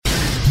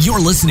You're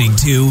listening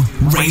to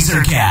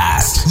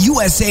Razorcast,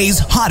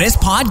 USA's hottest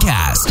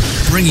podcast,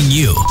 bringing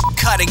you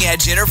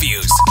cutting-edge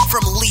interviews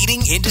from leading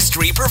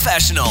industry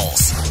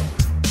professionals.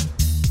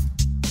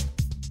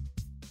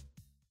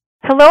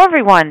 Hello,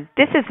 everyone.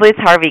 This is Liz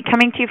Harvey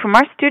coming to you from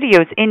our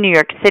studios in New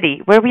York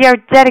City, where we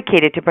are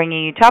dedicated to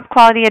bringing you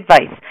top-quality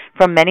advice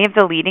from many of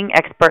the leading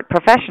expert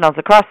professionals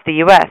across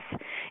the U.S.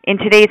 In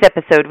today's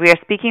episode, we are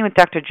speaking with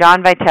Dr.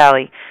 John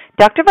Vitale.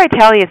 Dr.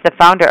 Vitale is the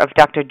founder of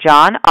Dr.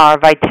 John R.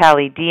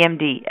 Vitale,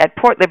 DMD, at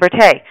Port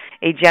Liberté,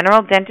 a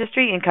general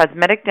dentistry and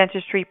cosmetic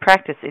dentistry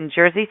practice in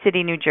Jersey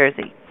City, New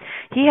Jersey.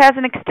 He has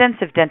an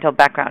extensive dental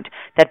background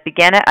that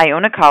began at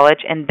Iona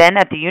College and then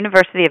at the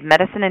University of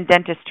Medicine and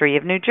Dentistry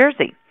of New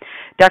Jersey.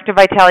 Dr.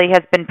 Vitale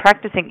has been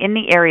practicing in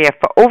the area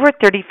for over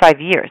 35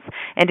 years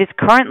and is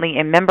currently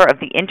a member of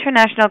the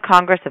International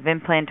Congress of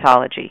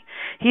Implantology.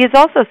 He is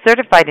also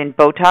certified in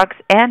Botox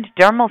and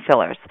dermal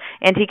fillers,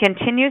 and he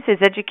continues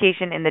his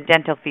education in the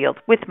dental field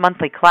with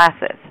monthly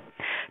classes.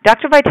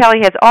 Dr.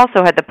 Vitale has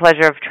also had the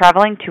pleasure of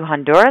traveling to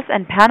Honduras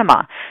and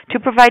Panama to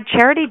provide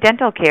charity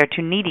dental care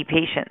to needy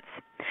patients.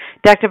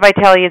 Dr.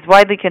 Vitale is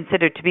widely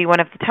considered to be one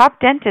of the top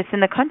dentists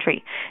in the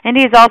country, and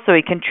he is also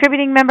a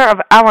contributing member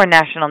of our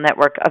national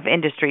network of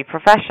industry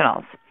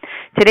professionals.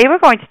 Today we're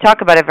going to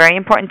talk about a very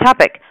important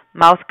topic,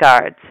 mouth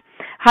guards.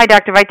 Hi,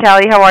 Dr.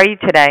 Vitale. How are you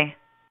today?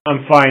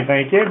 I'm fine,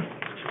 thank you.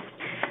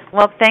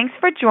 Well, thanks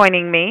for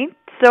joining me.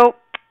 So,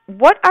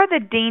 what are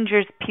the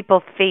dangers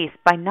people face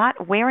by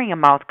not wearing a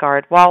mouth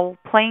guard while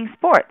playing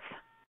sports?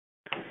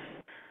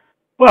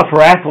 Well,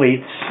 for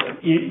athletes,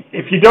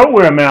 if you don't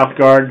wear a mouth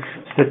guard,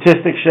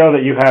 statistics show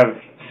that you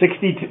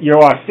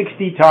are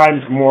 60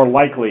 times more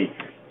likely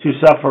to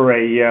suffer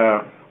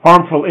a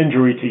harmful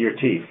injury to your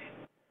teeth.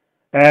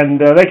 And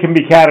they can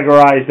be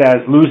categorized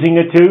as losing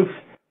a tooth,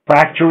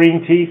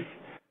 fracturing teeth,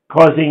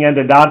 causing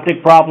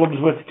endodontic problems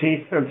with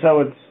teeth. And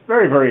so it's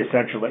very, very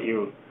essential that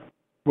you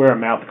wear a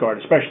mouth guard,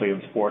 especially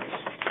in sports.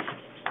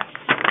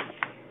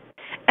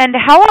 And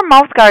how are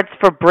mouth guards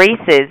for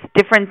braces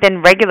different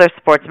than regular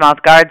sports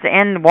mouth guards,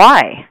 and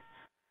why?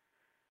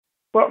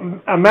 Well,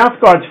 mouth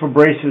guards for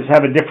braces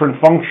have a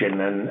different function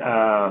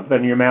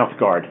than your mouth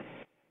guard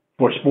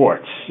for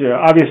sports.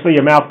 Obviously,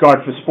 a mouth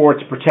guard for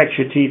sports protects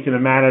your teeth in a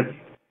manner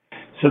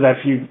so that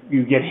if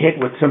you get hit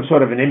with some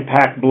sort of an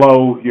impact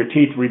blow, your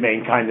teeth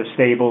remain kind of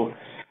stable.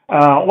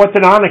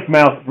 Orthodontic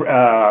mouth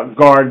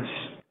guards,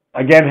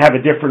 again, have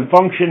a different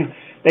function.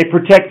 They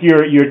protect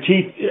your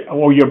teeth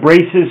or your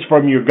braces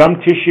from your gum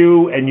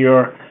tissue and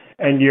your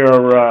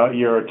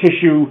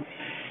tissue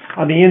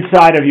on the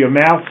inside of your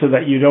mouth, so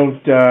that you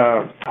don't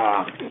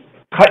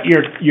cut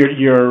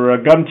your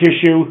gum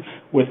tissue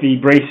with the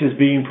braces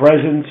being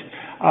present.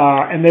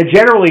 And they're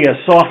generally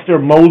a softer,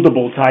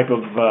 moldable type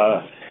of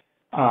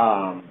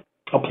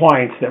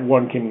appliance that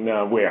one can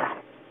wear.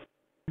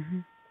 Mm-hmm.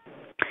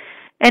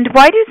 And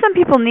why do some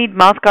people need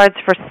mouth guards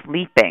for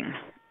sleeping?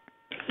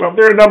 Well,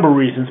 there are a number of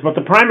reasons, but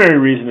the primary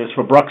reason is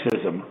for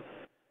bruxism.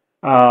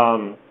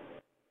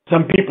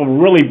 Some people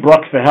really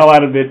brux the hell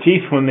out of their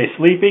teeth when they're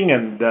sleeping,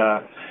 and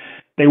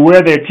they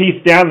wear their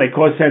teeth down, they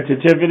cause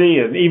sensitivity,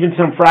 and even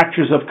some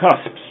fractures of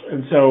cusps.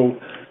 And so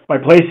by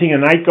placing a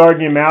night guard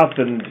in your mouth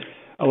and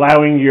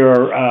allowing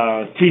your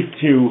teeth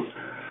to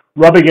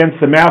rub against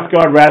the mouth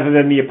guard rather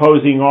than the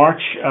opposing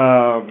arch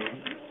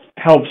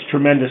helps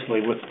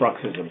tremendously with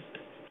bruxism.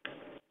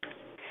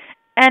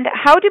 And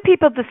how do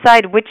people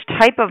decide which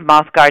type of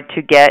mouth guard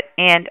to get,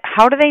 and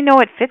how do they know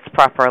it fits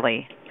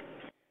properly?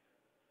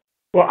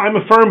 Well, I'm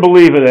a firm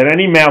believer that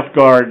any mouth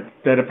guard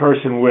that a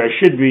person wears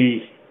should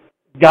be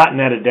gotten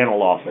at a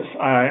dental office.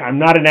 I'm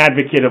not an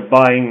advocate of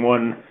buying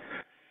one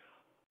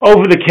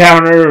over the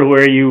counter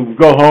where you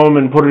go home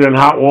and put it in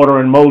hot water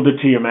and mold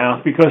it to your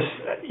mouth, because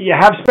you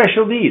have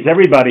special needs.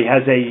 Everybody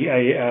has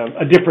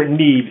a different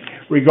need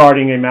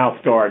regarding a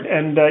mouth guard,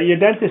 and your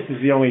dentist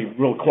is the only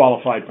real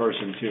qualified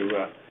person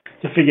to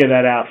figure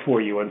that out for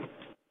you and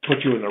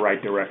put you in the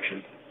right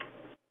direction.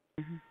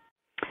 Mm-hmm.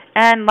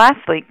 And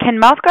lastly, can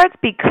mouth guards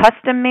be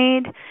custom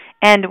made,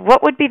 and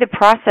what would be the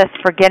process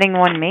for getting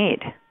one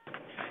made?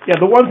 Yeah,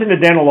 the ones in the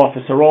dental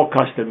office are all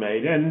custom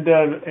made, and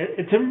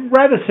it's a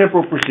rather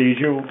simple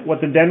procedure.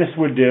 What the dentist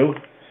would do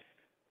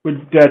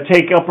would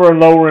take upper and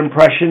lower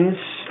impressions,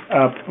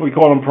 we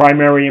call them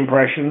primary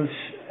impressions,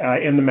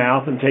 in the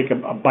mouth, and take a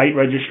bite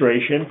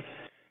registration,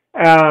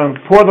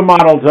 pour the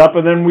models up,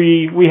 and then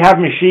we have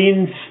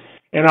machines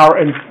in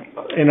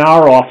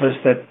our office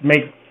that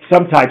make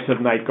some types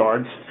of night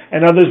guards,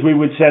 and others we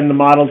would send the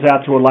models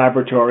out to a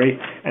laboratory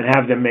and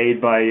have them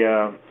made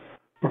by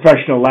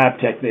professional lab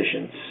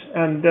technicians.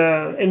 And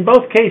in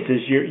both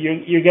cases,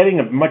 you're getting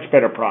a much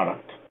better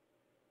product.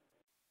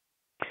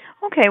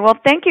 Okay, well,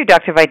 thank you,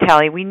 Dr.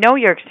 Vitale. We know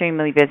you're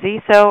extremely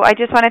busy, so I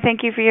just want to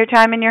thank you for your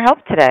time and your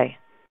help today.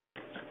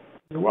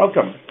 You're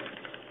welcome.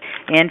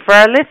 And for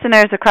our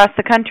listeners across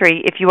the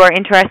country, if you are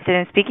interested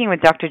in speaking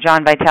with Dr.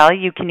 John Vitale,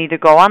 you can either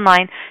go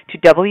online to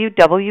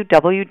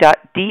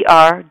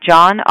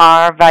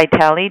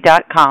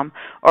www.drjohnrvitale.com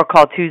or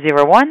call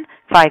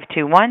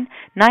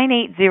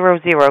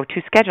 521-9800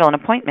 to schedule an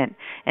appointment.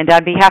 And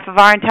on behalf of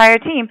our entire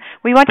team,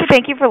 we want to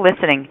thank you for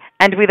listening,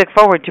 and we look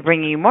forward to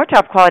bringing you more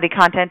top-quality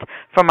content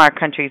from our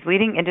country's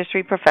leading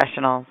industry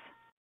professionals.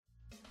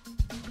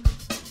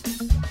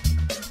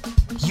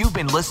 You've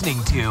been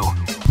listening to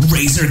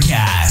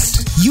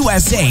RazorCast,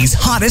 USA's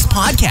hottest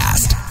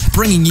podcast,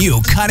 bringing you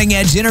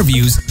cutting-edge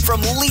interviews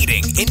from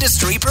leading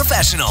industry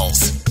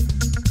professionals.